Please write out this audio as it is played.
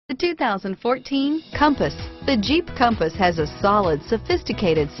The 2014 Compass. The Jeep Compass has a solid,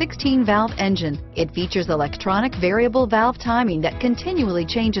 sophisticated 16-valve engine. It features electronic variable valve timing that continually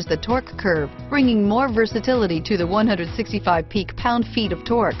changes the torque curve, bringing more versatility to the 165 peak pound-feet of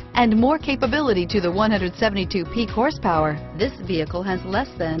torque and more capability to the 172 peak horsepower. This vehicle has less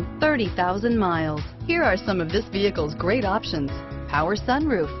than 30,000 miles. Here are some of this vehicle's great options: power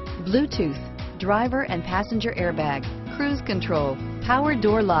sunroof, Bluetooth, driver and passenger airbag, cruise control, power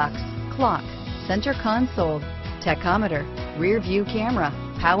door locks, clock, center console, tachometer, rear view camera,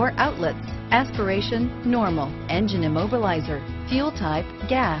 power outlets, aspiration normal, engine immobilizer, fuel type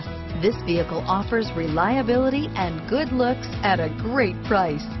gas. This vehicle offers reliability and good looks at a great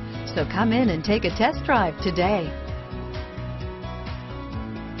price. So come in and take a test drive today.